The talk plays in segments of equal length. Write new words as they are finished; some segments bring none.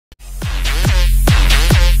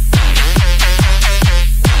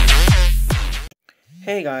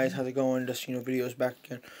Hey guys, how's it going? Just videos back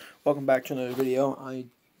again. Welcome back to another video. I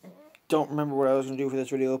don't remember what I was gonna do for this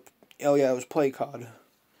video. Oh yeah, it was play COD.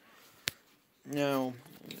 Now,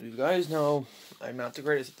 you guys know I'm not the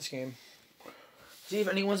greatest at this game. See if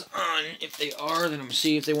anyone's on. If they are, then I'm gonna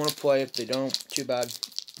see if they want to play. If they don't, too bad.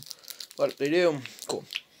 But if they do, cool.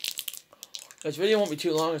 This video won't be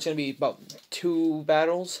too long. It's gonna be about 2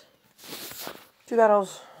 battles. 2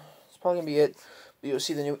 battles. That's probably gonna be it. You'll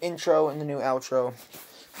see the new intro and the new outro.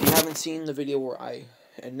 If you haven't seen the video where I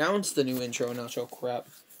announced the new intro and outro, crap.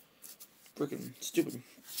 Freaking stupid.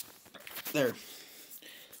 There.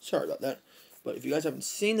 Sorry about that. But if you guys haven't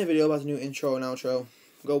seen the video about the new intro and outro,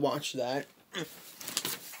 go watch that.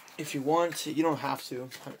 If you want, you don't have to.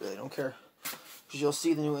 I really don't care. Because you'll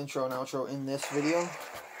see the new intro and outro in this video.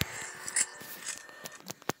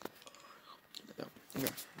 Okay.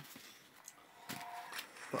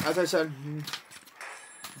 Well, as I said,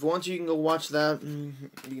 if you want to, you can go watch that,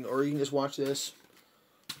 or you can just watch this.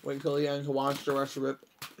 Wait until the end to watch the rest of it.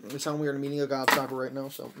 It sounds weird. I'm eating a gobstopper right now,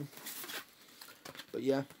 so. But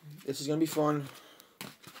yeah, this is gonna be fun.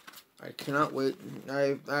 I cannot wait.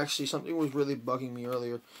 Actually, something was really bugging me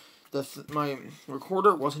earlier. My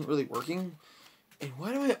recorder wasn't really working, and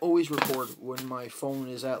why do I always record when my phone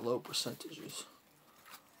is at low percentages?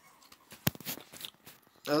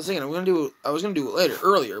 I was thinking I was gonna do it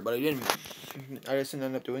earlier, but I didn't. I just didn't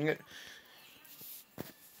end up doing it.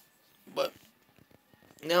 But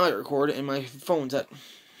now I record and my phone's at.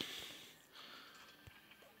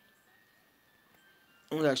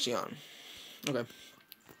 It's actually on. Okay.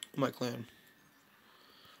 My clan.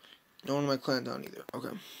 No one in my clan's on either.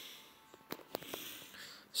 Okay.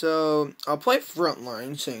 So I'll play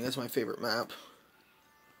Frontline, saying that's my favorite map.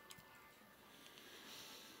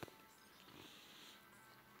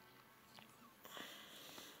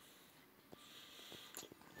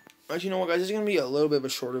 Actually, you know what, guys? This is going to be a little bit of a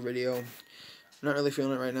shorter video. I'm not really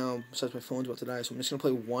feeling it right now, besides my phone's about to die, so I'm just going to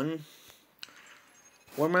play one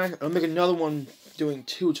match. I'll make another one doing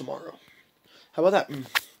 2 tomorrow. How about that?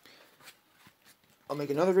 I'll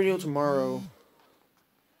make another video tomorrow.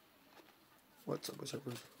 What's up?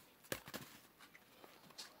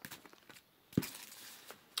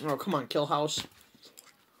 Oh, come on, Kill House.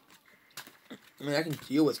 I mean, I can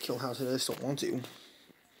deal with Kill House if I just don't want to.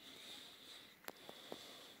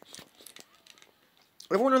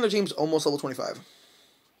 Everyone on their team's almost level 25.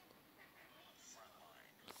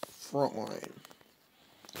 Frontline.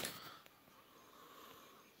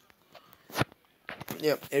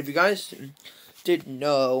 Yep, if you guys didn't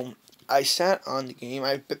know, I sat on the game.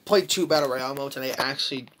 I played 2 Battle Royale modes, and I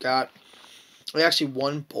actually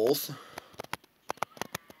won both.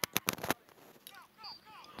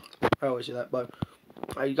 I always do that, but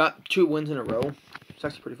I got 2 wins in a row. It's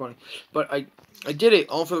actually pretty funny. But I did it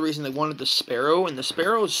all for the reason they wanted the Sparrow, and the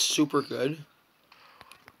Sparrow is super good.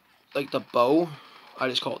 Like the bow, I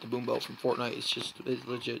just call it the boom bow from Fortnite. It's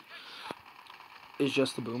legit. It's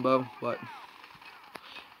just the boom bow, but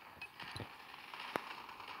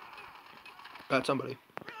got somebody.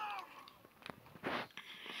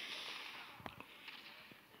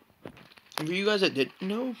 And for you guys that didn't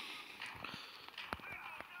know,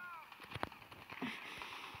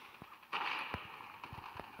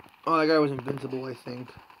 oh, that guy was invincible, I think.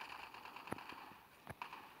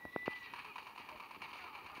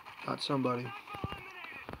 Got somebody.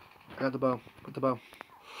 I got the bow. Put the bow.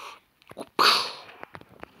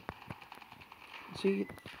 See?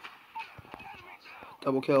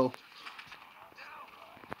 Double kill.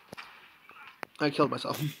 I killed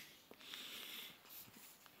myself.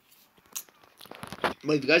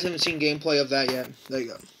 But if you guys haven't seen gameplay of that yet, there you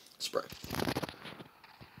go. Spray.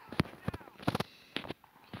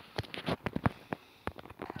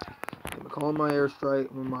 I'm calling my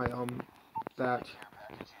airstrike, my that.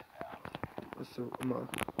 I'm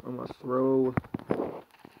gonna throw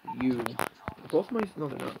you. Both my no,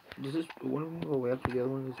 they're not. Does this one of them go away after the other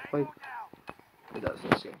one is fight? It does.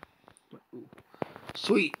 Let's go. Ooh.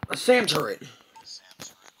 Sweet, a SAM turret.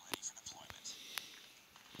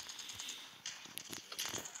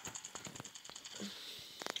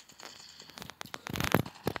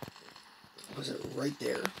 Was it right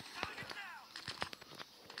there?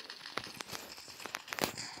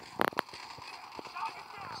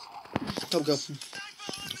 Triple go.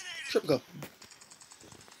 Triple go.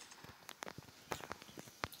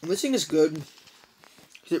 This thing is good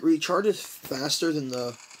because it recharges faster than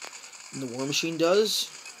the War Machine does.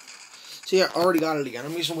 See, I already got it again.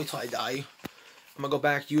 I'm just gonna wait till I die. I'm gonna go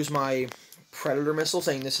back, use my Predator missile,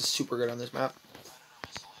 saying this is super good on this map.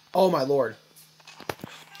 Oh my lord.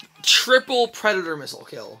 Triple Predator missile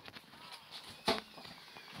kill.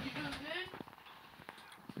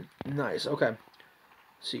 Nice. Okay.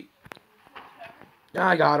 See.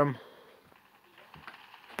 I got him.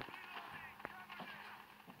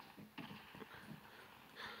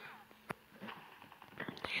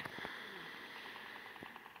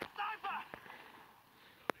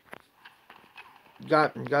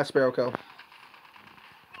 Got Sparrow kill.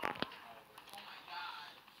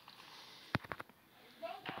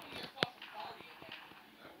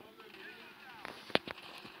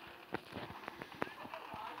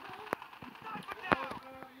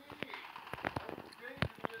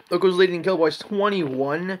 Look who's leading kill, boys.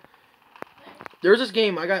 21. There's this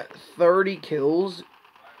game, I got 30 kills.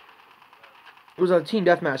 It was a team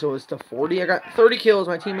deathmatch, so it was to 40. I got 30 kills.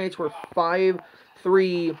 My teammates were 5,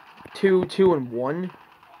 3, 2, 2, and 1.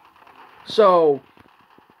 So,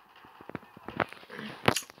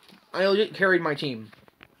 I legit carried my team.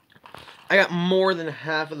 I got more than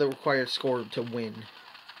half of the required score to win.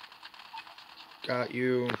 Got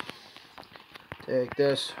you. Take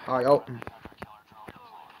this. Hi, oh.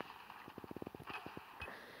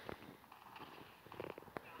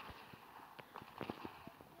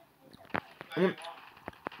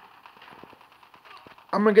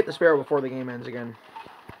 I'm gonna get the Sparrow before the game ends again.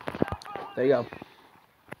 There you go.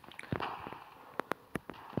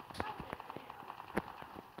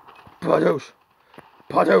 Padoosh.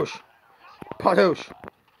 Padoosh. Padoosh.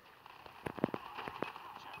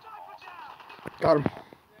 Got him.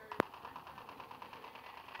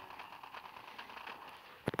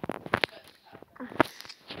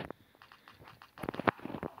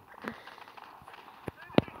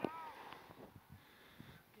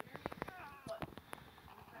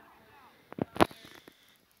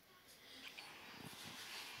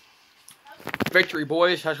 Victory,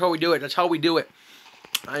 boys. That's how we do it. That's how we do it.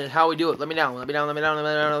 That's how we do it. Let me down. Let me down. Let me down. Let me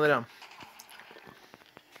down. Let me down.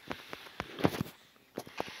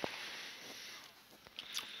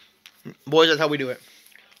 Boys, that's how we do it.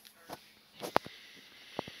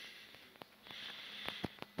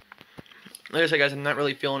 Like I said, guys, I'm not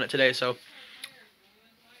really feeling it today, so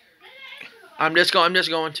I'm just going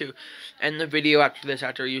to end the video after this.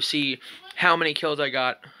 After you see how many kills I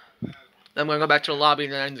got, I'm gonna go back to the lobby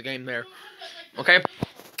and then end the game there. Okay?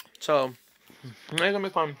 So, it's gonna be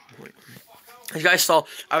fun. As you guys saw,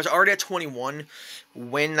 I was already at 21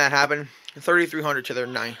 when that happened. 3,300 to their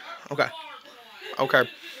 9. Okay. Okay.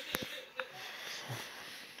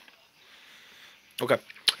 Okay.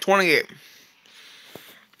 28.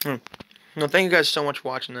 No, thank you guys so much for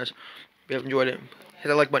watching this. If you have enjoyed it, hit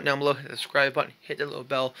that like button down below, hit the subscribe button, hit that little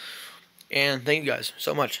bell. And thank you guys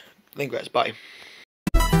so much. Thank you guys. Bye.